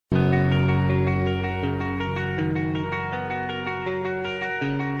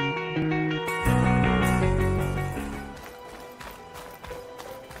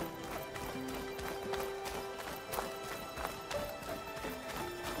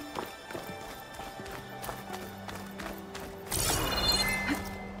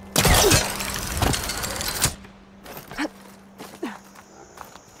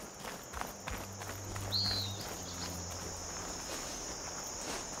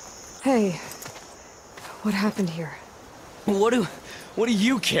Hey, what happened here? What do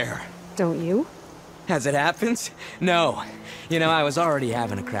you care? Don't you? As it happens? No. You know, I was already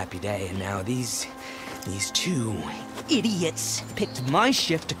having a crappy day, and now these two idiots picked my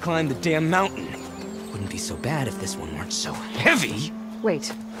shift to climb the damn mountain. Wouldn't be so bad if this one weren't so heavy.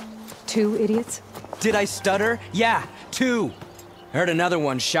 Wait, 2 idiots? Did I stutter? Yeah, 2. I heard another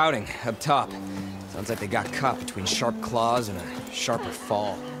one shouting up top. Sounds like they got caught between sharp claws and a sharper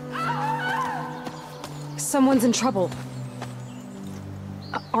fall. Someone's in trouble.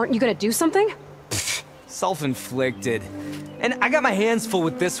 Aren't you gonna do something? Self-inflicted. And I got my hands full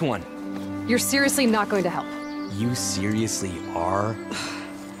with this one. You're seriously not going to help? You seriously are?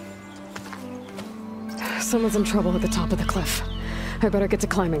 Someone's in trouble at the top of the cliff. I better get to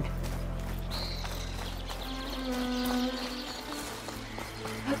climbing.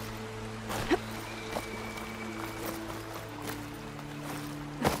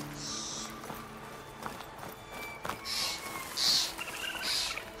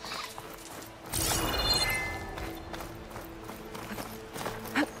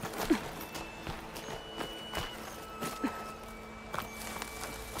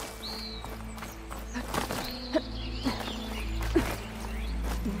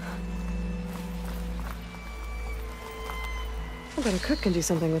 I bet a cook can do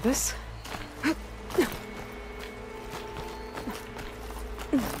something with this.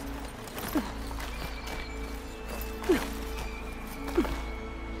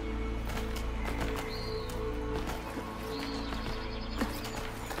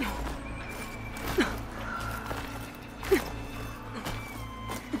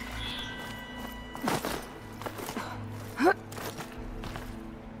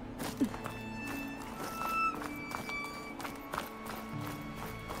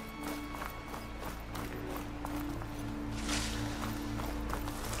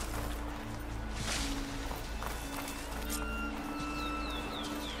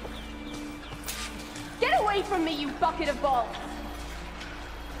 Get away from me, you bucket of balls!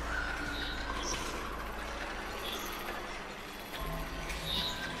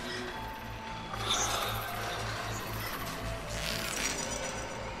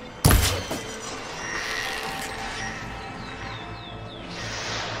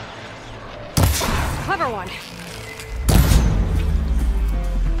 Clever one.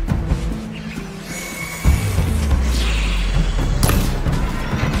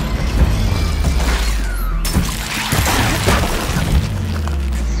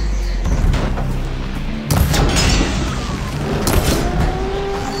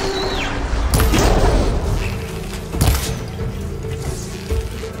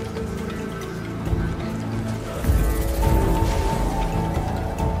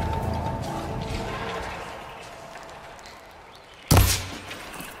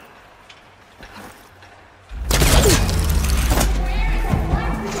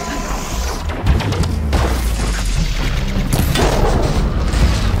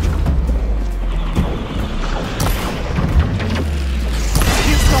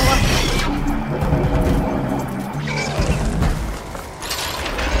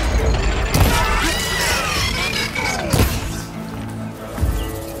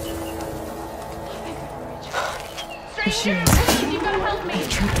 Machines. You gotta help me! I've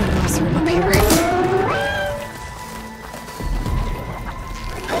trapped the monster up here.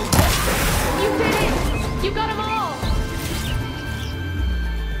 You did it! You got them all!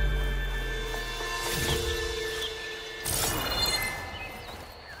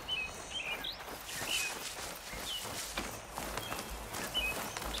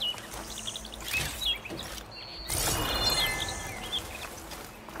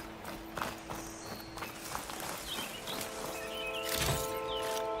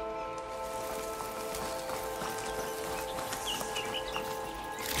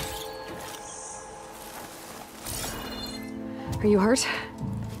 Are you hurt?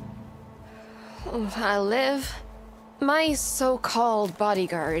 I live. My so-called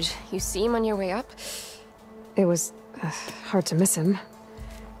bodyguard. You see him on your way up? It was hard to miss him.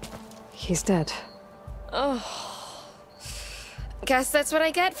 He's dead. Oh. Guess that's what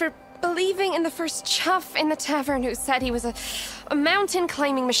I get for believing in the first chuff in the tavern who said he was a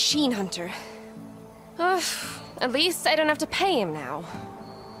mountain-climbing machine hunter. At least I don't have to pay him now.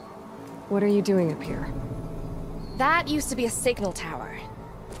 What are you doing up here? That used to be a signal tower.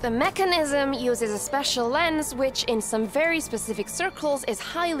 The mechanism uses a special lens which, in some very specific circles, is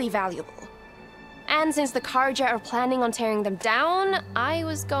highly valuable. And since the Karja are planning on tearing them down, I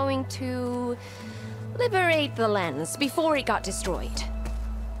was going to liberate the lens before it got destroyed.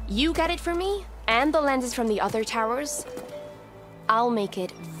 You get it for me, and the lenses from the other towers. I'll make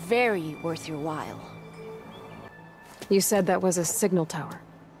it very worth your while. You said that was a signal tower.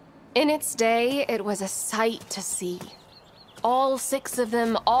 In its day, it was a sight to see. All 6 of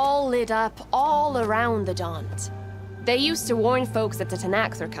them, all lit up, all around the Daunt. They used to warn folks that the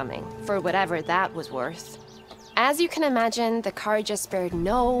Tanakhs are coming, for whatever that was worth. As you can imagine, the Carja spared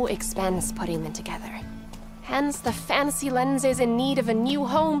no expense putting them together. Hence the fancy lenses in need of a new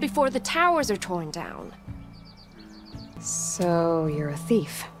home before the towers are torn down. So, you're a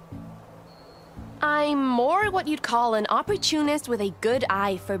thief. I'm more what you'd call an opportunist with a good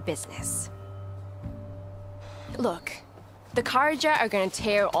eye for business. Look, the Carja are gonna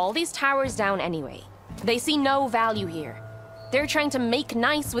tear all these towers down anyway. They see no value here. They're trying to make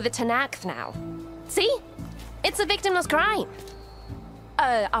nice with the Tanakh now. See? It's a victimless crime.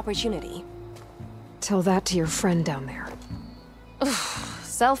 Opportunity. Tell that to your friend down there.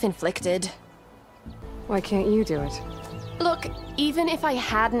 Self-inflicted. Why can't you do it? Look, even if I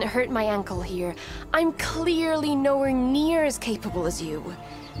hadn't hurt my ankle here, I'm clearly nowhere near as capable as you.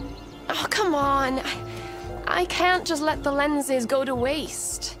 Oh, come on. I can't just let the lenses go to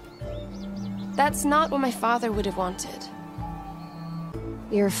waste. That's not what my father would have wanted.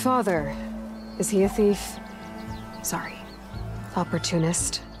 Your father, is he a thief? Sorry,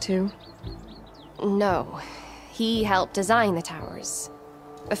 opportunist, too? No. He helped design the towers.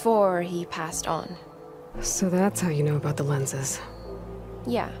 Before he passed on. So that's how you know about the lenses.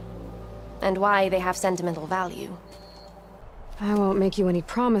 Yeah. And why they have sentimental value. I won't make you any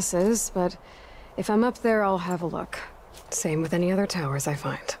promises, but if I'm up there, I'll have a look. Same with any other towers I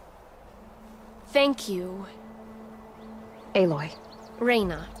find. Thank you. Aloy.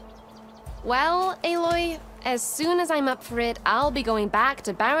 Reyna. Well, Aloy, as soon as I'm up for it, I'll be going back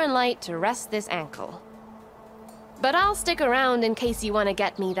to Barren Light to rest this ankle. But I'll stick around in case you want to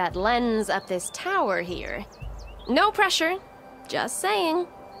get me that lens up this tower here. No pressure. Just saying.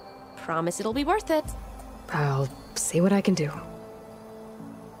 Promise it'll be worth it. I'll see what I can do. You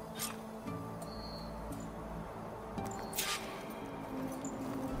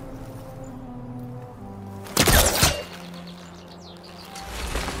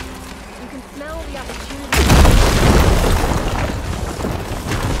can smell the opportunity.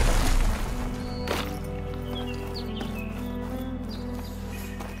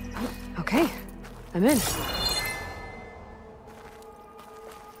 Okay, I'm in.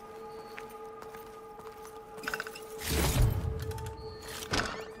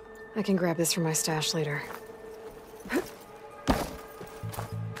 I can grab this from my stash later.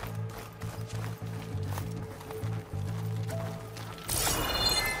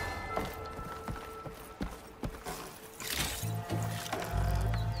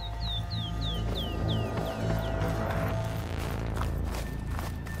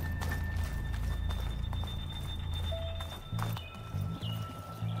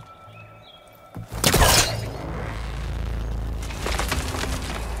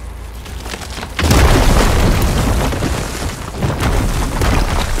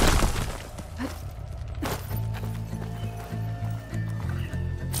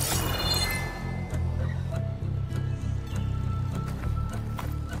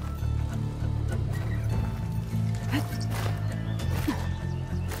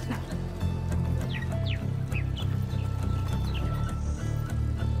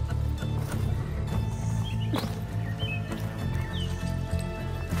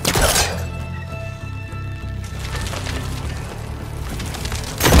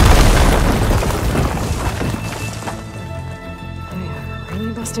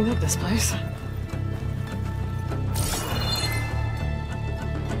 Busting up this place.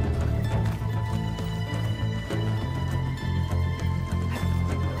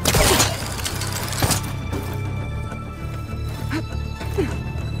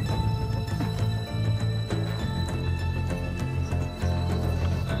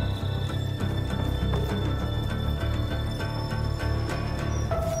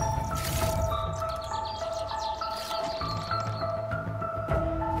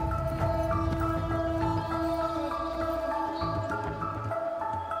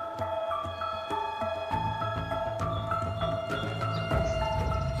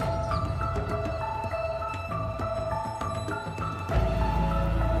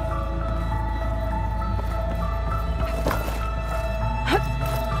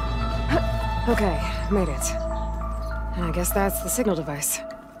 Okay, made it. And I guess that's the signal device.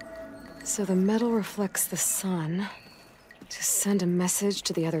 So the metal reflects the sun to send a message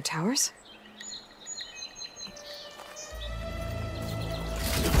to the other towers?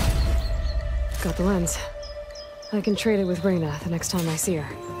 Got the lens. I can trade it with Reyna the next time I see her.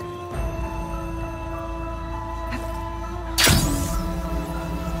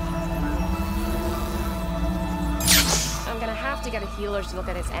 gonna have to get a healer to look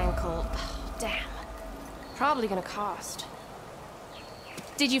at his ankle. Damn. Probably gonna cost.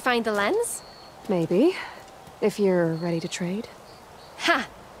 Did you find the lens? Maybe. If you're ready to trade. Ha!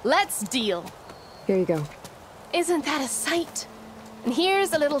 Let's deal. Here you go. Isn't that a sight? And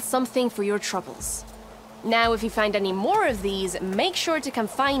here's a little something for your troubles. Now, if you find any more of these, make sure to come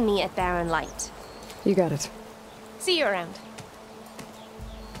find me at Barren Light. You got it. See you around.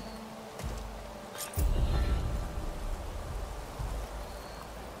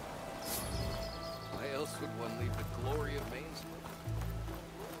 Why else would one leave the glory of Main Street?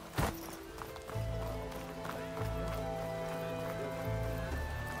 Oh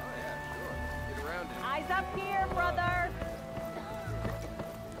yeah, sure. Get around it. Eyes up here, brother.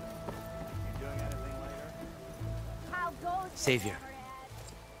 How goes Savior,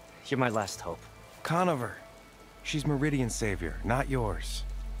 you're my last hope. Conover. She's Meridian's savior, not yours.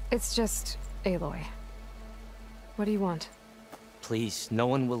 It's just Aloy. What do you want? Please, no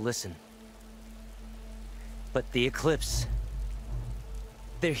one will listen. But the Eclipse...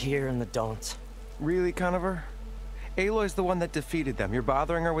 they're here in the Daunt. Really, Conover? Aloy's the one that defeated them. You're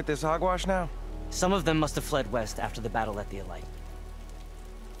bothering her with this hogwash now? Some of them must have fled west after the battle at the Elite.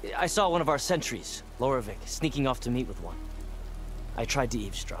 I saw one of our sentries, Lorevic, sneaking off to meet with one. I tried to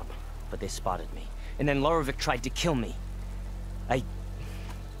eavesdrop, but they spotted me. And then Lorevic tried to kill me. I...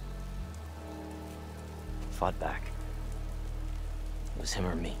 fought back. It was him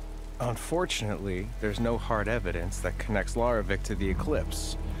or me. Unfortunately, there's no hard evidence that connects Lorevic to the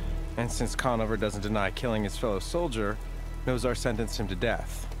Eclipse. And since Conover doesn't deny killing his fellow soldier, Nozar sentenced him to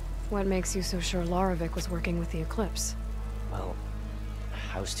death. What makes you so sure Lorevic was working with the Eclipse? Well,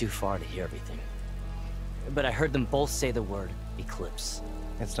 I was too far to hear everything. But I heard them both say the word Eclipse.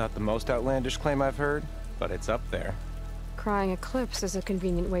 It's not the most outlandish claim I've heard, but it's up there. Crying Eclipse is a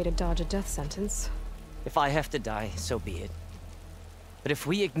convenient way to dodge a death sentence. If I have to die, so be it. But if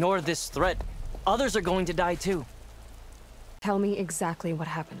we ignore this threat, others are going to die too. Tell me exactly what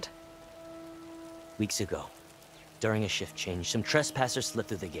happened. Weeks ago, during a shift change, some trespassers slipped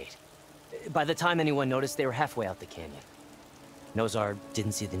through the gate. By the time anyone noticed, they were halfway out the canyon. Nozar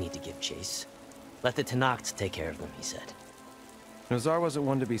didn't see the need to give chase. Let the Tenakth take care of them, he said. Nozar wasn't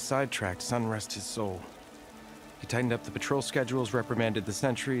one to be sidetracked, sun rest his soul. He tightened up the patrol schedules, reprimanded the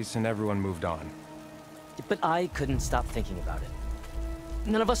sentries, and everyone moved on. But I couldn't stop thinking about it.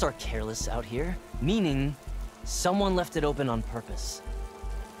 None of us are careless out here, meaning someone left it open on purpose.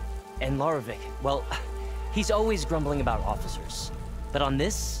 And Lorevic, well, he's always grumbling about officers. But on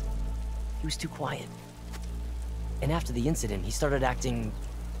this, he was too quiet. And after the incident, he started acting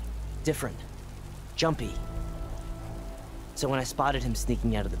different, jumpy. So when I spotted him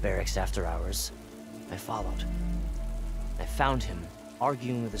sneaking out of the barracks after hours, I followed. I found him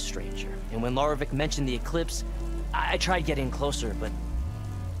arguing with a stranger. And when Lorevic mentioned the Eclipse, I tried getting closer, but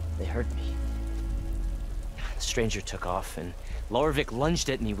they heard me. The stranger took off, and Lorevic lunged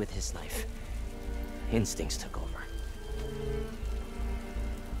at me with his knife. Instincts took over.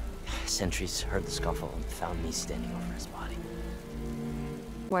 Sentries heard the scuffle and found me standing over his body.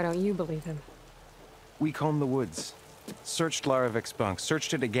 Why don't you believe him? We combed the woods. Searched Larevic's bunk,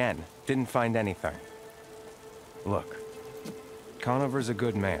 searched it again. Didn't find anything. Look, Conover's a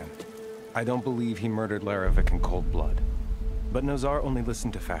good man. I don't believe he murdered Lorevic in cold blood. But Nozar only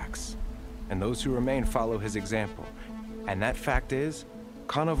listened to facts. And those who remain follow his example. And that fact is,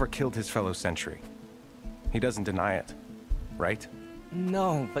 Conover killed his fellow sentry. He doesn't deny it, right?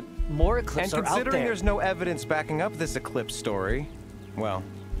 No, but more Eclipse are out there. And considering there's no evidence backing up this Eclipse story, well,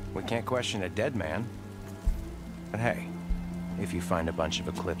 we can't question a dead man. But hey, if you find a bunch of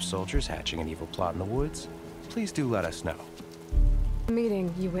Eclipse soldiers hatching an evil plot in the woods, please do let us know. The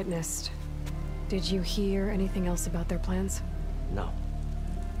meeting you witnessed. Did you hear anything else about their plans? No.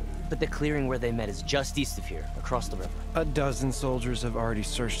 But the clearing where they met is just east of here, across the river. A dozen soldiers have already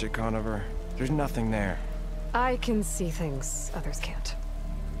searched it, Conover. There's nothing there. I can see things others can't.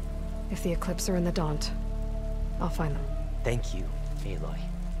 If the Eclipse are in the Daunt, I'll find them. Thank you, Aloy.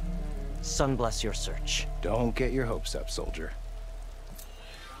 Sun bless your search. Don't get your hopes up, soldier.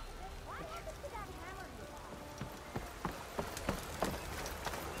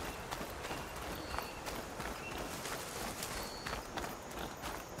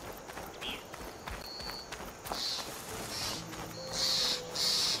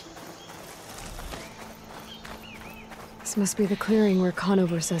 This must be the clearing where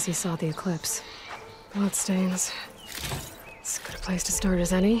Conover says he saw the Eclipse. Bloodstains. As good a place to start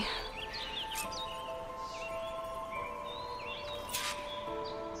as any.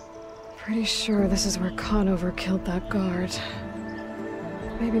 Pretty sure this is where Conover killed that guard.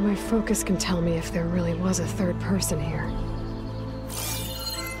 Maybe my focus can tell me if there really was a third person here.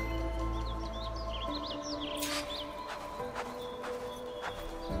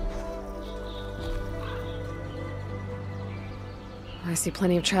 I see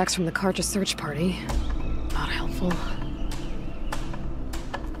plenty of tracks from the Karja search party. Not helpful.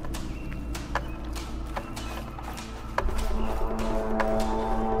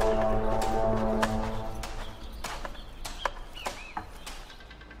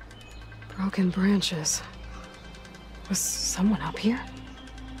 Broken branches. Was someone up here?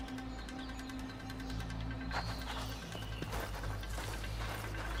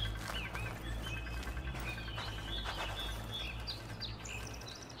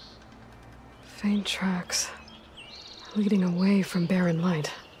 Faint tracks, leading away from barren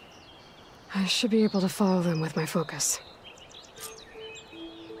light. I should be able to follow them with my focus.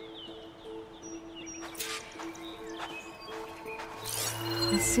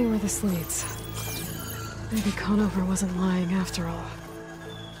 Let's see where this leads. Maybe Conover wasn't lying after all.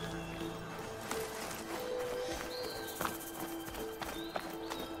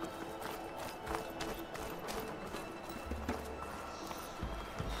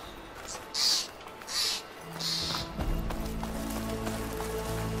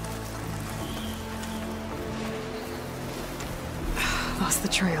 Lost the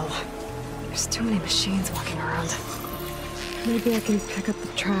trail. There's too many machines walking around. Maybe I can pick up the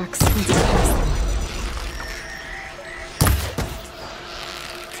tracks once I pass them.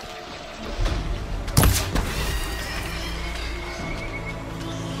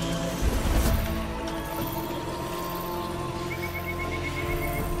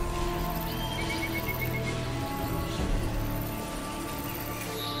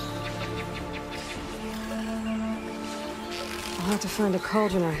 I'll have to find a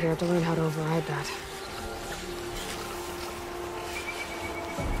cauldron out here to learn how to override that.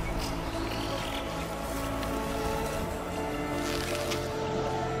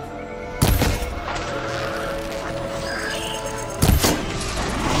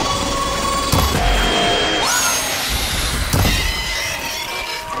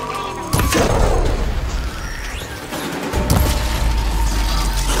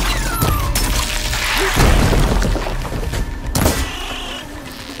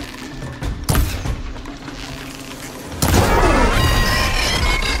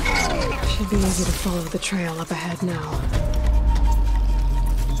 Be easy to follow the trail up ahead now.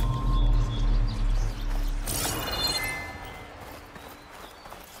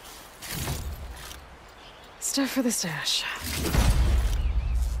 Stuff for the stash.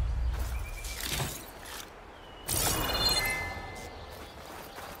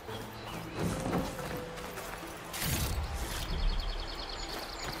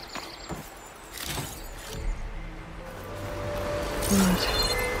 Blood.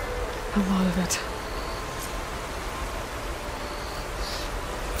 A lot of it.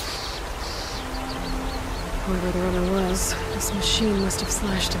 Whoever the runner was, this machine must have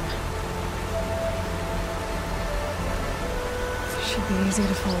slashed him. Should be easy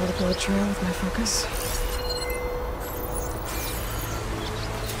to follow the blood trail with my focus.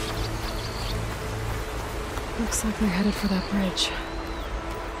 Looks like they're headed for that bridge.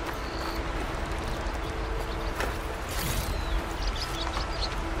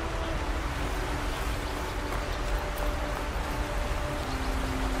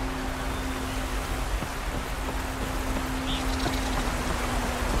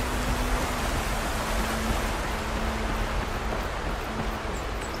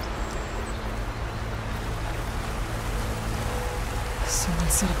 Someone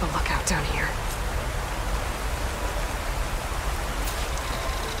set up a lookout down here.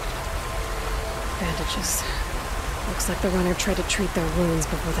 Bandages. Looks like the runner tried to treat their wounds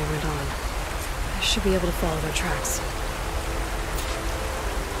before they went on. I should be able to follow their tracks.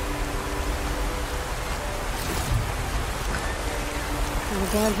 Not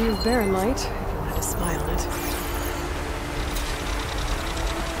a bad view of barren light, if you wanted to spy on it.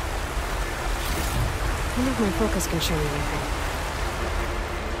 I wonder if my focus can show me anything.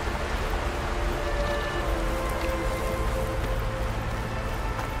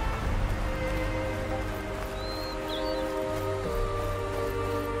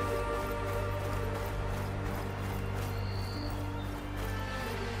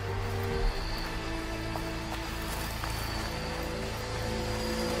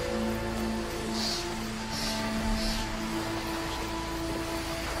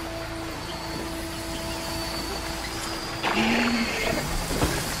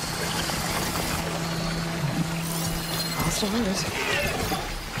 I'll start it.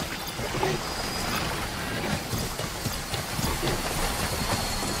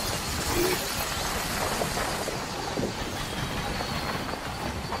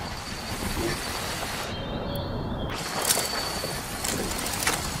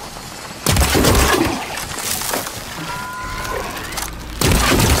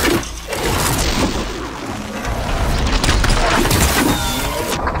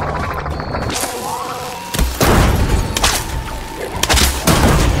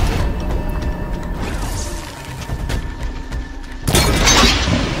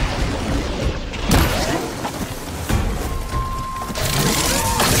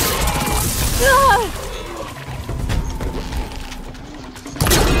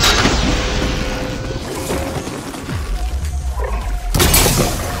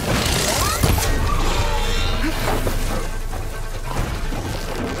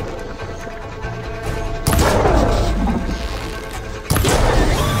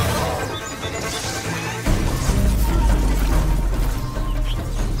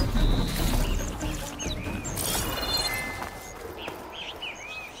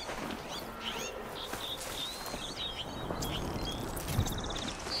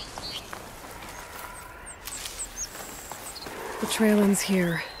 trail ends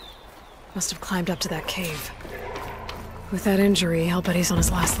here. Must have climbed up to that cave. With that injury, I'll bet he's on his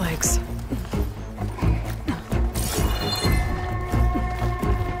last legs.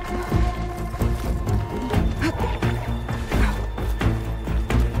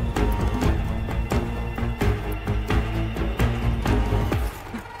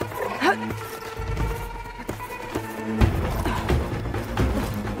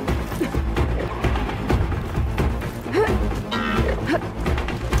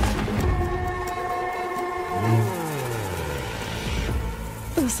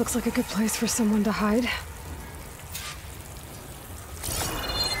 This looks like a good place for someone to hide.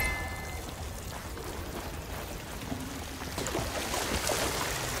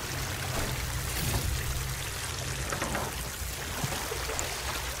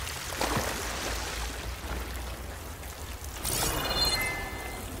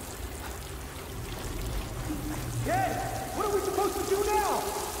 What are we supposed to do now?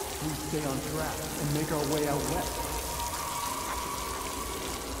 We stay on track and make our way out west.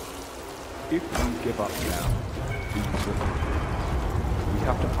 If we give up now, we will. We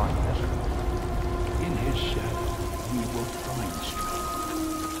have to find Ezra. In his shadow, we will find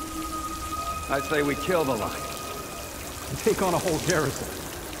strength. I say we kill the lion. And take on a whole garrison.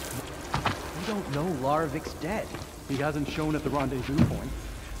 We don't know Larvik's dead. He hasn't shown at the rendezvous point.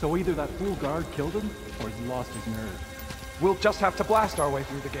 So either that fool guard killed him, or he's lost his nerve. We'll just have to blast our way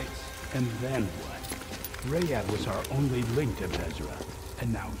through the gates. And then what? Rayad was our only link to Vezra,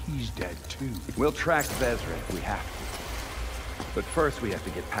 and now he's dead too. We'll track Vezra if we have to. But first we have to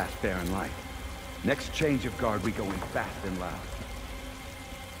get past Barren Light. Next change of guard, we go in fast and loud.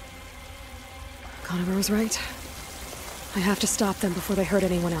 Conover was right. I have to stop them before they hurt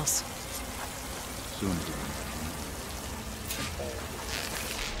anyone else. Soon as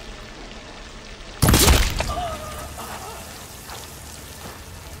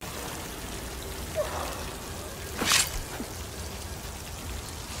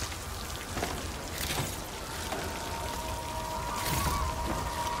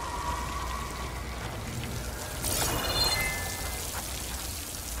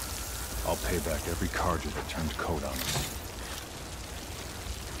I'll pay back every Carja that turned coat on us.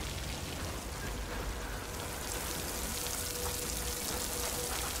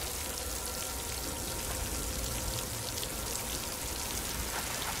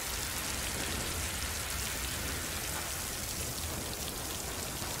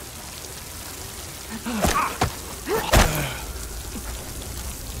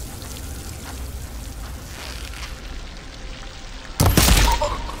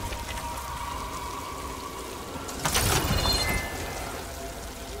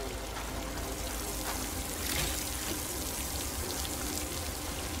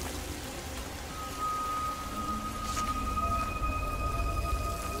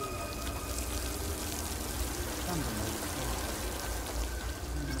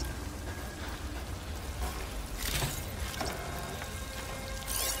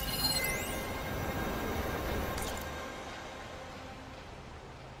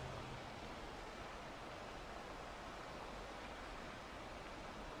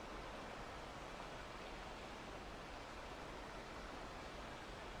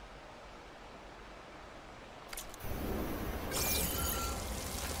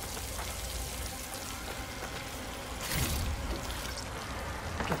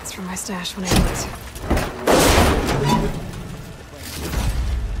 Get this from my stash when I need it.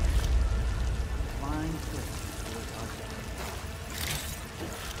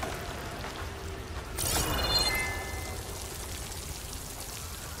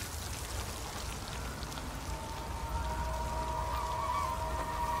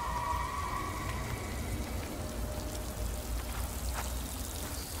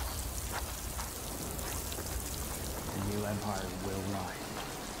 The new empire will rise,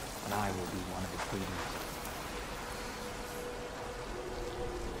 and I will be one of its leaders.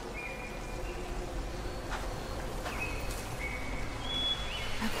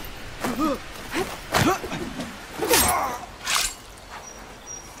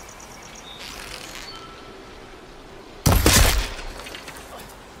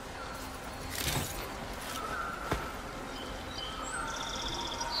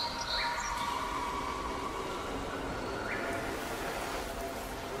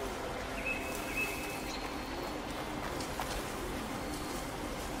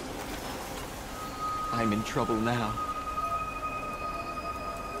 I'm in trouble now.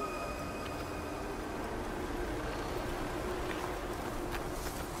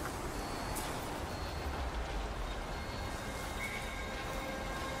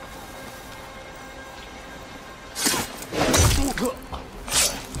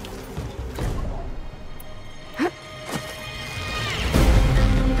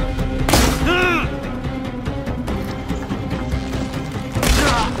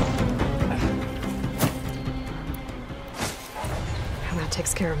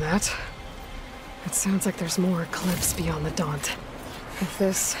 that. It sounds like there's more Eclipse beyond the Daunt. If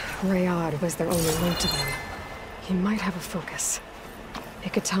this Rayad was their only link to them, he might have a focus. He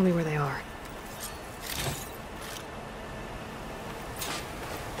could tell me where they are.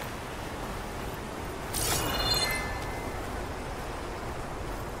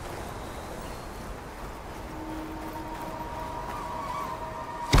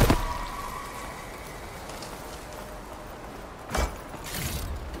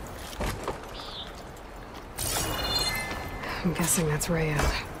 I'm guessing that's Rayad.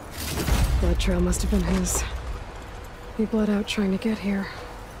 Blood trail must have been his. He bled out trying to get here.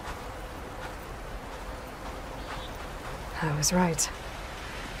 I was right.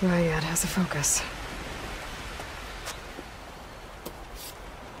 Rayad has a focus.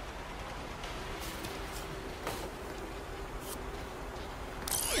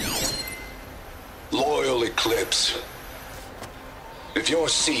 Loyal Eclipse. If you're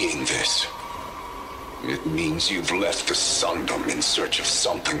seeing this, it means you've left the Sundom in search of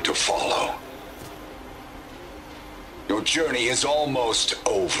something to follow. Your journey is almost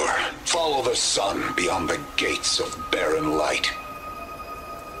over. Follow the sun beyond the gates of barren light,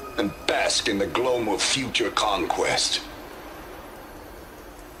 and bask in the gloam of future conquest.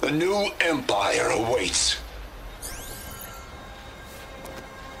 The new empire awaits.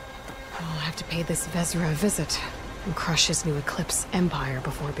 I'll have to pay this Vezra a visit and crush his new Eclipse empire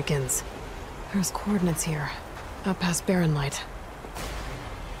before it begins. There's coordinates here, up past barren light.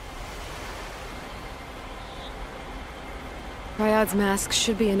 Rayad's mask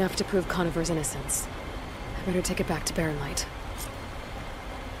should be enough to prove Conover's innocence. I better take it back to barren light.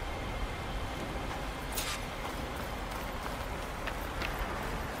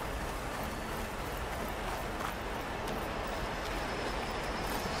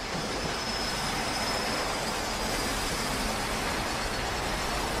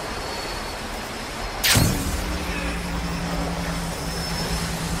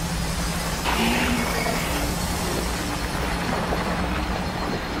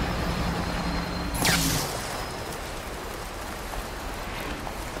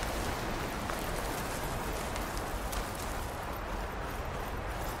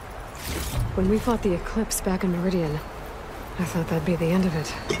 When we fought the Eclipse back in Meridian, I thought that'd be the end of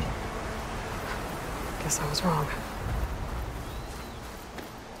it. Guess I was wrong.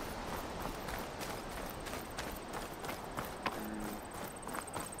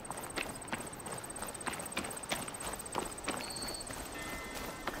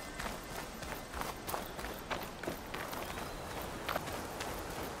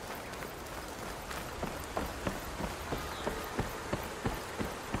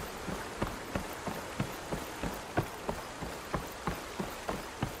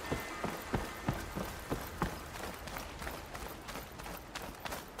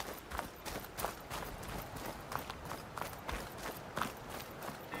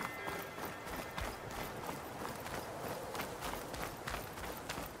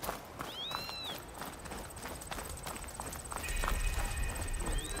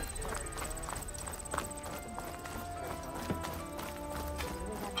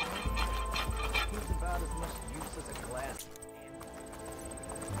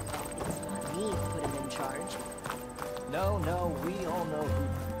 No, we all know who.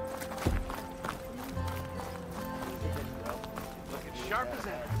 Looking sharp as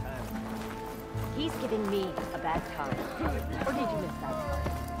ever. He's giving me a bad time. Or did you miss that part?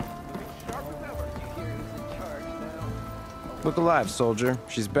 Looking sharp as ever. You hear who's in charge now? Look alive, soldier.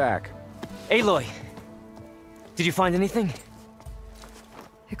 She's back. Aloy! Did you find anything?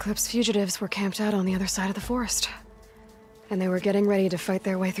 Eclipse fugitives were camped out on the other side of the forest. And they were getting ready to fight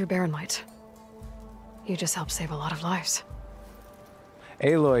their way through barren light. You just helped save a lot of lives.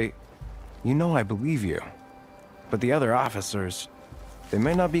 Aloy, you know I believe you. But the other officers, they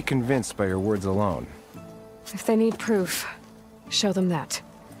may not be convinced by your words alone. If they need proof, show them that.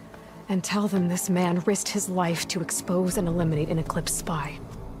 And tell them this man risked his life to expose and eliminate an Eclipse spy.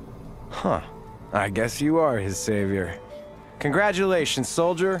 Huh. I guess you are his savior. Congratulations,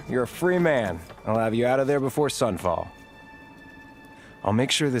 soldier. You're a free man. I'll have you out of there before sunfall. I'll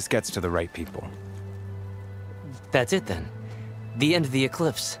make sure this gets to the right people. That's it then. The end of the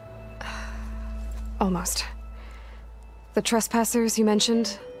Eclipse. Almost. The trespassers you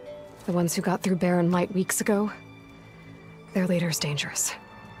mentioned, the ones who got through barren light weeks ago, their leader's dangerous.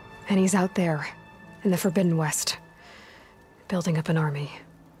 And he's out there, in the Forbidden West, building up an army.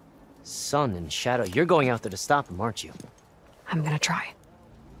 Sun and Shadow, you're going out there to stop him, aren't you? I'm gonna try.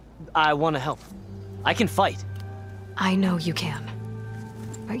 I want to help. I can fight. I know you can.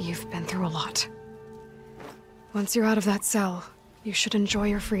 But you've been through a lot. Once you're out of that cell, You should enjoy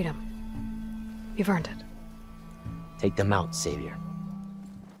your freedom. You've earned it. Take them out, Savior.